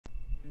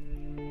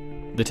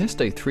The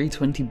Testo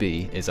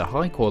 320B is a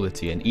high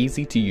quality and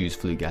easy to use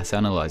flue gas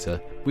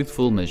analyzer with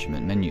full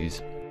measurement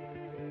menus.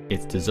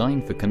 It's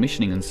designed for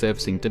commissioning and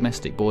servicing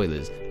domestic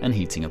boilers and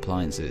heating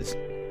appliances.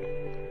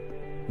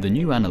 The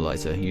new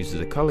analyzer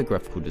uses a color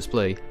graphical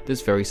display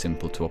that's very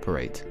simple to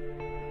operate.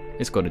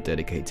 It's got a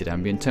dedicated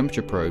ambient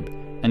temperature probe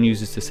and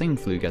uses the same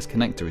flue gas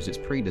connector as its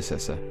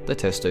predecessor, the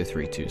Testo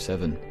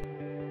 327.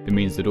 It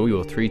means that all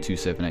your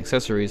 327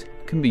 accessories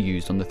can be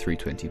used on the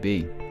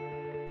 320B.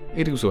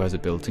 It also has a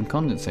built-in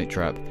condensate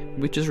trap,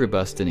 which is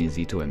robust and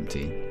easy to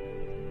empty.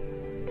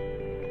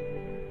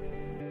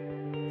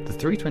 The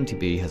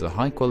 320B has a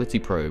high-quality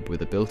probe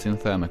with a built-in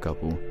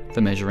thermocouple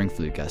for measuring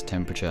flue gas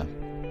temperature.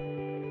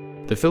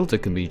 The filter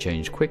can be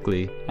changed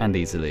quickly and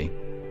easily.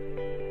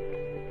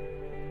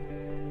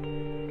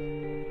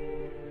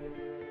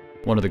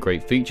 One of the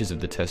great features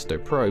of the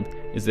Testo probe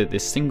is that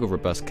this single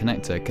robust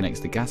connector connects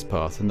the gas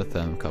path and the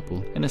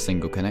thermocouple in a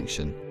single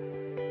connection.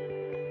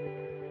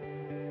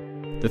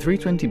 The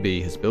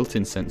 320B has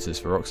built-in sensors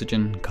for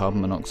oxygen,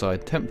 carbon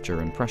monoxide,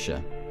 temperature and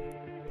pressure.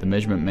 The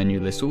measurement menu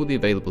lists all the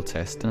available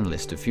tests and a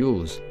list of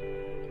fuels.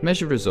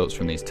 Measured results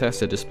from these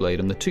tests are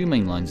displayed on the two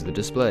main lines of the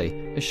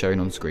display, as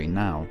shown on screen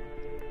now.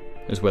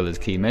 As well as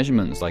key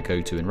measurements like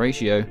O2 and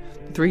ratio,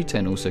 the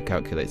 310 also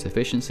calculates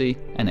efficiency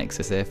and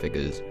excess air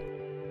figures.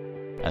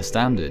 As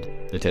standard,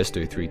 the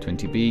Testo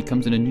 320B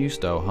comes in a new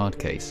style hard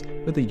case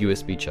with a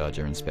USB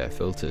charger and spare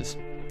filters.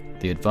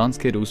 The advanced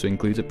kit also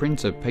includes a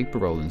printer, paper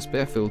roll and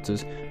spare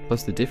filters,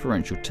 plus the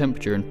differential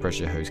temperature and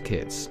pressure hose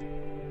kits.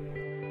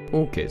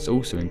 All kits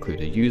also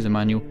include a user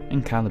manual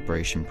and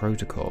calibration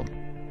protocol.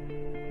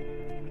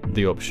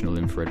 The optional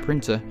infrared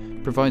printer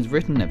provides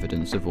written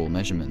evidence of all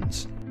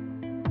measurements.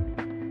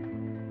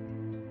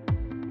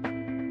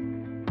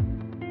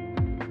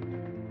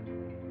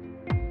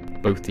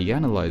 Both the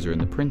analyzer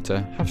and the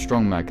printer have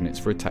strong magnets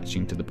for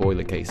attaching to the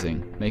boiler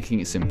casing, making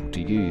it simple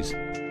to use.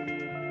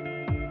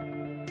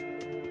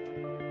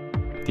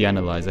 The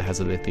analyzer has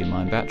a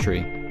lithium-ion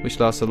battery, which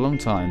lasts a long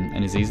time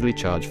and is easily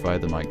charged via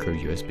the micro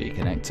USB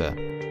connector.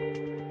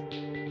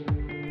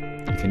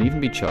 It can even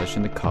be charged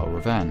in the car or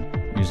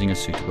van, using a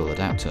suitable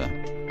adapter.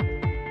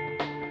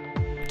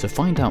 To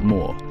find out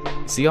more,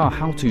 see our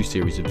how-to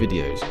series of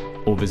videos,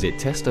 or visit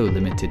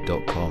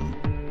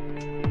testolimited.com.